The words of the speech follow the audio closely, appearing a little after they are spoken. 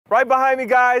Right behind me,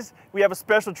 guys, we have a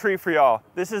special treat for y'all.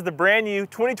 This is the brand new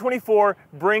 2024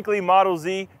 Brinkley Model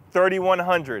Z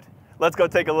 3100. Let's go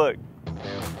take a look.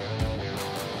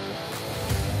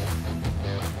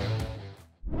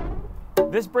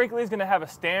 This Brinkley is going to have a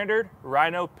standard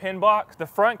Rhino pin box. The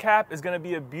front cap is going to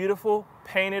be a beautiful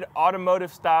painted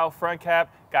automotive style front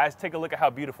cap. Guys, take a look at how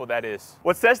beautiful that is.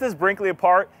 What sets this Brinkley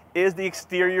apart is the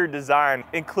exterior design,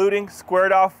 including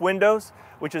squared off windows,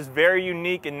 which is very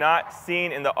unique and not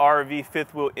seen in the RV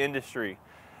fifth wheel industry.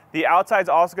 The outside is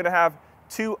also going to have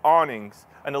two awnings,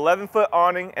 an 11-foot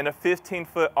awning and a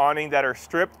 15-foot awning that are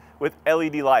stripped with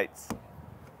LED lights.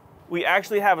 We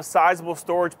actually have a sizable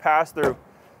storage pass-through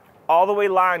all the way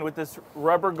lined with this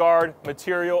rubber guard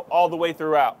material all the way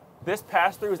throughout. This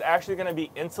pass-through is actually going to be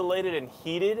insulated and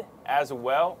heated as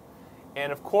well.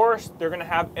 And of course, they're going to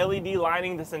have LED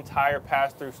lining this entire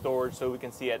pass-through storage so we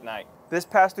can see at night. This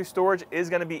pass-through storage is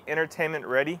going to be entertainment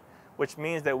ready, which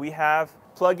means that we have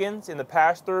plug-ins in the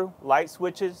pass-through, light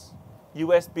switches,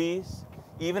 USBs,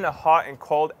 even a hot and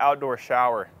cold outdoor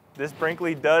shower. This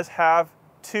Brinkley does have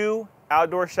two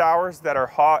outdoor showers that are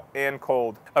hot and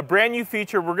cold. A brand new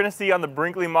feature we're gonna see on the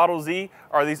Brinkley Model Z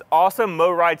are these awesome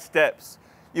Moryde steps.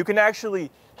 You can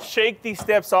actually shake these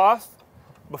steps off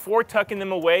before tucking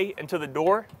them away into the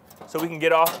door so we can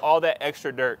get off all that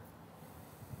extra dirt.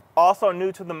 Also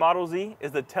new to the Model Z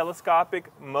is the telescopic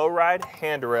Moryde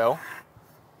handrail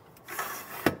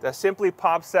that simply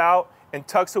pops out and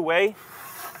tucks away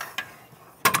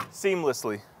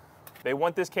seamlessly. They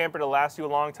want this camper to last you a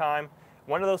long time.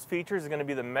 One of those features is going to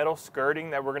be the metal skirting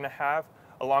that we're going to have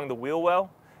along the wheel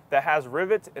well that has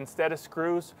rivets instead of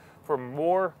screws for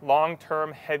more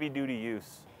long-term heavy-duty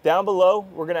use. Down below,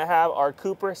 we're going to have our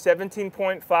Cooper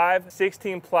 17.5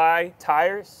 16-ply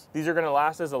tires. These are going to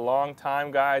last us a long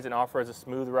time, guys, and offer us a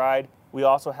smooth ride. We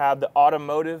also have the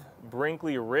automotive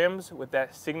Brinkley rims with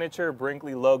that signature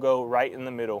Brinkley logo right in the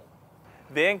middle.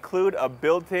 They include a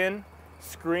built-in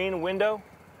screen window,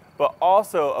 but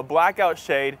also a blackout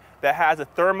shade that has a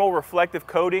thermal reflective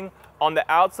coating on the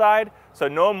outside, so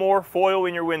no more foil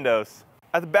in your windows.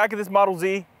 At the back of this Model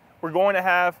Z, we're going to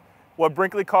have what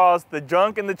Brinkley calls the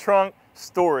junk in the trunk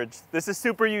storage. This is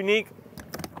super unique.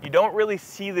 You don't really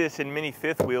see this in many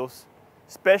fifth wheels,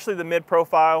 especially the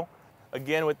mid-profile.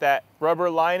 Again, with that rubber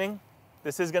lining,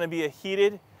 this is going to be a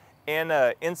heated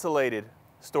and insulated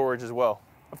storage as well.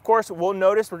 Of course, we'll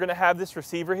notice we're going to have this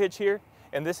receiver hitch here.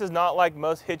 And this is not like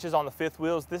most hitches on the fifth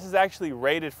wheels. This is actually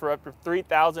rated for up to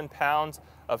 3,000 pounds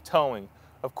of towing.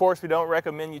 Of course, we don't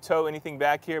recommend you tow anything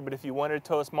back here, but if you wanted to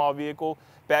tow a small vehicle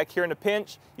back here in a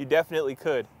pinch, you definitely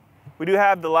could. We do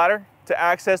have the ladder to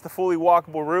access the fully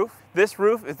walkable roof. This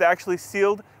roof is actually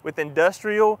sealed with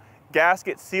industrial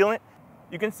gasket sealant.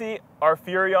 You can see our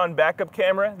Furrion backup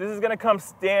camera. This is gonna come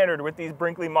standard with these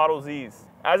Brinkley Model Zs.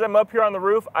 As I'm up here on the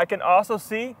roof, I can also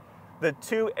see the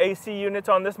two AC units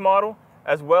on this model,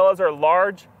 as well as our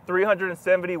large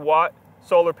 370 watt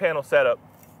solar panel setup.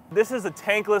 This is a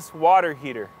tankless water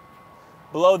heater.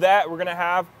 Below that, we're gonna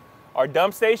have our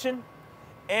dump station,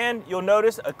 and you'll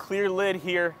notice a clear lid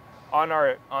here on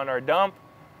our dump.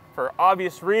 For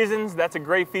obvious reasons, that's a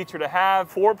great feature to have.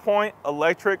 4-point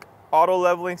electric auto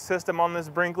leveling system on this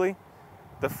Brinkley.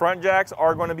 The front jacks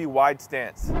are gonna be wide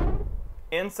stance.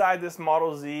 Inside this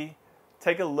Model Z,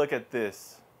 take a look at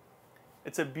this.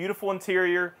 It's a beautiful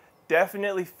interior.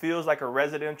 Definitely feels like a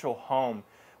residential home.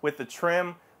 With the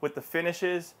trim, with the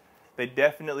finishes, they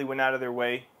definitely went out of their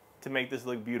way to make this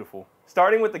look beautiful.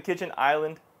 Starting with the kitchen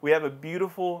island, we have a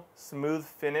beautiful smooth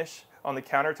finish on the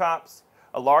countertops,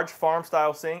 a large farm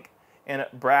style sink, and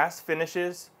brass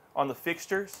finishes on the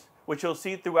fixtures, which you'll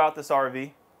see throughout this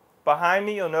RV. Behind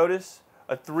me, you'll notice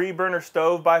a 3-burner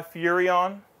stove by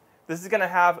Furrion. This is gonna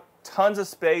have tons of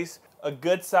space, a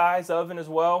good size oven as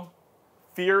well.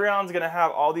 Furrion's gonna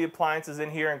have all the appliances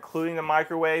in here, including the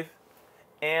microwave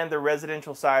and the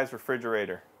residential size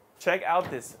refrigerator. Check out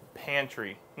this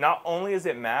pantry. Not only is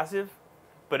it massive,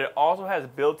 but it also has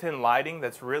built-in lighting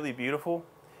that's really beautiful.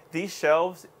 These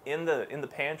shelves in the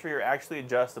pantry are actually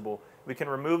adjustable. We can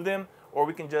remove them, or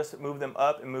we can just move them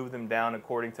up and move them down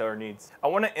according to our needs. I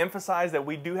wanna emphasize that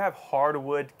we do have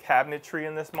hardwood cabinetry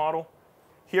in this model.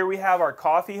 Here we have our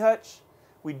coffee hutch.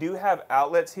 We do have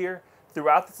outlets here.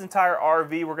 Throughout this entire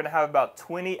RV, we're gonna have about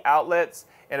 20 outlets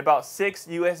and about 6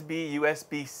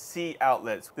 USB-C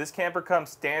outlets. This camper comes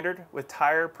standard with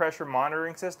tire pressure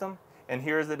monitoring system, and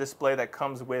here's the display that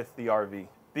comes with the RV.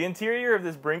 The interior of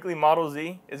this Brinkley Model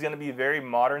Z is gonna be very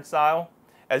modern style.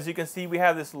 As you can see, we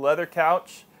have this leather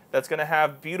couch that's gonna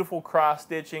have beautiful cross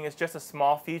stitching. It's just a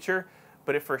small feature,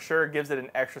 but it for sure gives it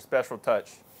an extra special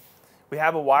touch. We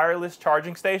have a wireless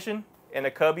charging station and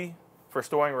a cubby for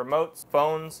storing remotes,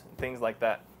 phones, and things like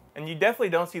that. And you definitely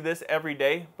don't see this every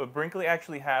day, but Brinkley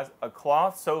actually has a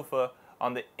cloth sofa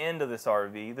on the end of this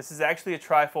RV. This is actually a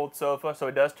trifold sofa, so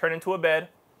it does turn into a bed.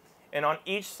 And on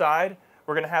each side,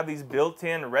 we're gonna have these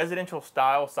built-in residential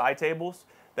style side tables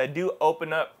that do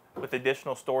open up with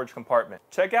additional storage compartment.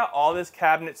 Check out all this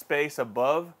cabinet space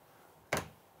above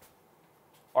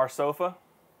our sofa.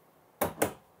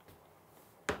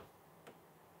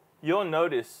 You'll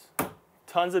notice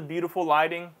tons of beautiful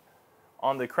lighting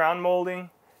on the crown molding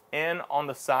and on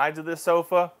the sides of this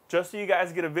sofa. Just so you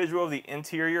guys get a visual of the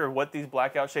interior of what these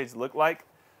blackout shades look like.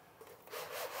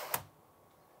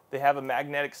 They have a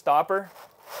magnetic stopper,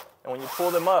 and when you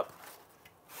pull them up,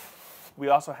 we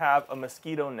also have a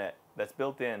mosquito net that's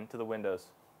built into the windows.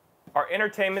 Our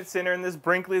entertainment center in this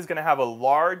Brinkley is gonna have a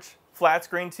large flat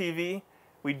screen TV.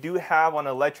 We do have an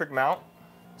electric mount.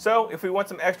 So if we want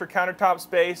some extra countertop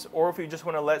space, or if we just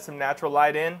want to let some natural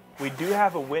light in, we do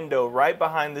have a window right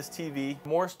behind this TV.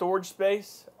 More storage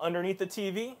space underneath the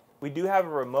TV. We do have a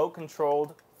remote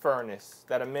controlled furnace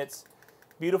that emits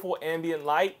beautiful ambient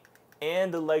light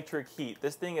and electric heat.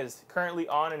 This thing is currently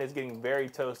on and is getting very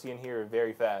toasty in here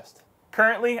very fast.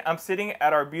 Currently, I'm sitting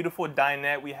at our beautiful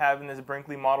dinette we have in this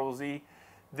Brinkley Model Z.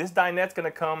 This dinette's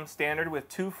gonna come standard with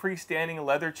 2 freestanding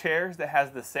leather chairs that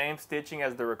has the same stitching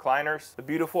as the recliners. The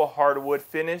beautiful hardwood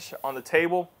finish on the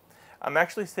table. I'm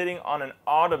actually sitting on an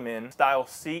ottoman style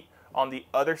seat on the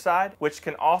other side, which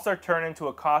can also turn into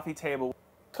a coffee table.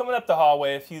 Coming up the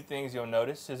hallway, a few things you'll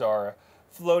notice is our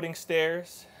floating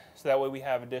stairs. So that way we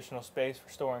have additional space for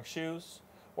storing shoes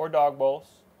or dog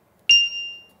bowls.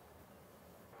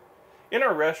 In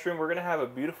our restroom, we're gonna have a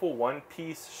beautiful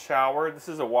one-piece shower. This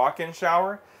is a walk-in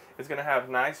shower. It's gonna have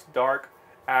nice dark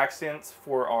accents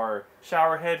for our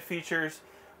shower head features,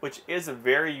 which is a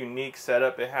very unique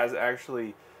setup. It has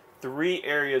actually 3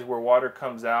 areas where water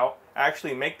comes out.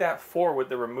 Actually, make that 4 with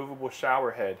the removable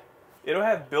shower head. It'll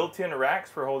have built-in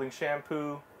racks for holding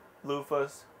shampoo,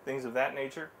 loofahs, things of that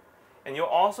nature. And you'll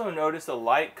also notice a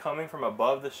light coming from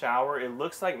above the shower. It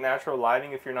looks like natural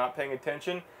lighting if you're not paying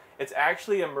attention. It's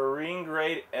actually a marine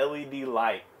grade LED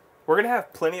light. We're gonna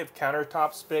have plenty of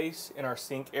countertop space in our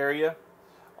sink area.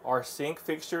 Our sink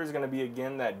fixture is gonna be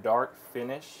again that dark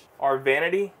finish. Our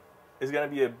vanity is gonna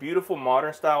be a beautiful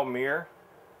modern style mirror,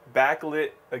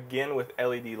 backlit again with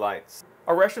LED lights.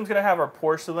 Our restroom's gonna have our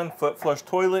porcelain foot flush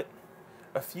toilet,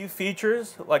 a few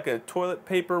features like a toilet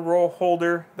paper roll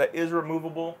holder that is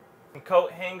removable, and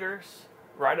coat hangers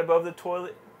right above the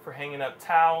toilet for hanging up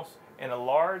towels, and a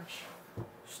large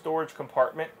storage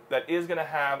compartment that is going to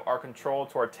have our control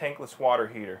to our tankless water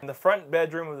heater. In the front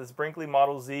bedroom of this Brinkley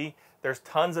Model Z, there's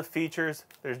tons of features.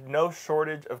 There's no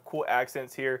shortage of cool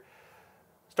accents here.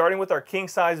 Starting with our king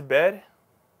size bed,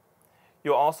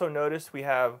 you'll also notice we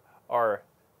have our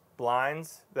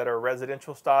blinds that are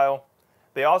residential style.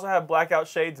 They also have blackout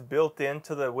shades built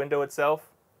into the window itself.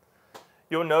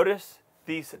 You'll notice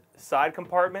these side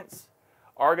compartments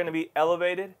are going to be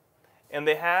elevated, and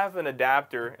they have an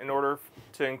adapter in order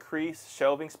to increase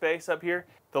shelving space up here.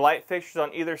 The light fixtures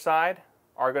on either side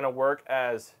are going to work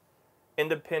as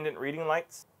independent reading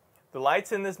lights. The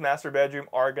lights in this master bedroom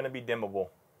are going to be dimmable.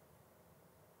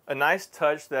 A nice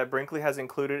touch that Brinkley has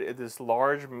included is this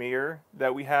large mirror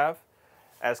that we have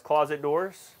as closet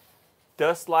doors.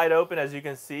 Does slide open, as you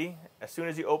can see, as soon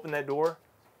as you open that door.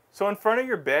 So in front of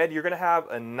your bed, you're going to have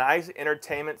a nice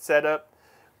entertainment setup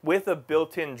with a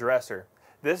built-in dresser.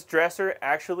 This dresser,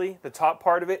 actually, the top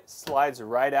part of it slides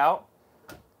right out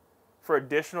for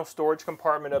additional storage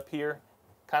compartment up here,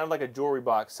 kind of like a jewelry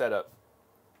box setup.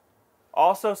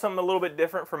 Also, something a little bit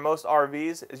different from most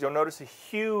RVs is you'll notice a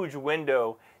huge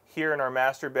window here in our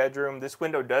master bedroom. This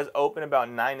window does open about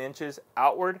 9 inches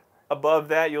outward. Above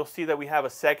that, you'll see that we have a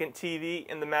second TV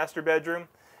in the master bedroom.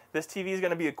 This TV is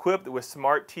going to be equipped with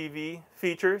smart TV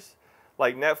features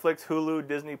like Netflix, Hulu,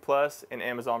 Disney Plus, and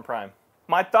Amazon Prime.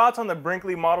 My thoughts on the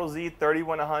Brinkley Model Z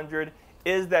 3100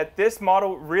 is that this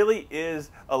model really is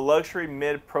a luxury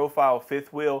mid-profile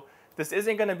fifth wheel. This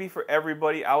isn't going to be for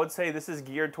everybody. I would say this is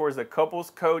geared towards a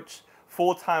couples coach,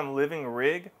 full-time living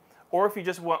rig, or if you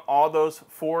just want all those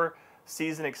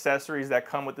 4-season accessories that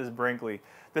come with this Brinkley.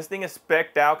 This thing is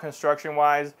spec'd out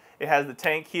construction-wise. It has the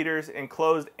tank heaters,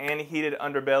 enclosed and heated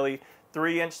underbelly,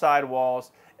 3-inch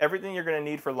sidewalls, everything you're going to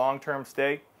need for long-term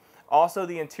stay. Also,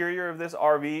 the interior of this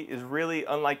RV is really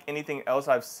unlike anything else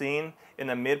I've seen in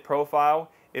a mid-profile.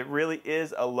 It really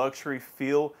is a luxury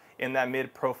feel in that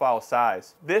mid-profile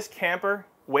size. This camper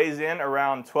weighs in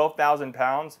around 12,000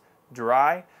 pounds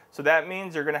dry. So that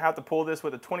means you're going to have to pull this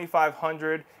with a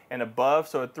 2500 and above,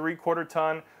 so a 3/4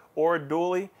 ton or a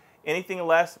dually. Anything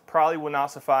less probably will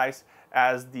not suffice.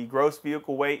 as the gross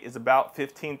vehicle weight is about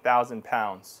 15,000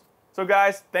 pounds. So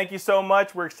guys, thank you so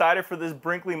much. We're excited for this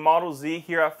Brinkley Model Z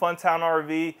here at Funtown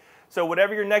RV. So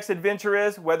whatever your next adventure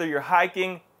is, whether you're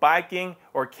hiking, biking,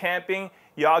 or camping,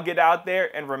 y'all get out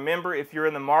there, and remember, if you're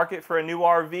in the market for a new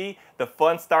RV, the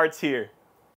fun starts here.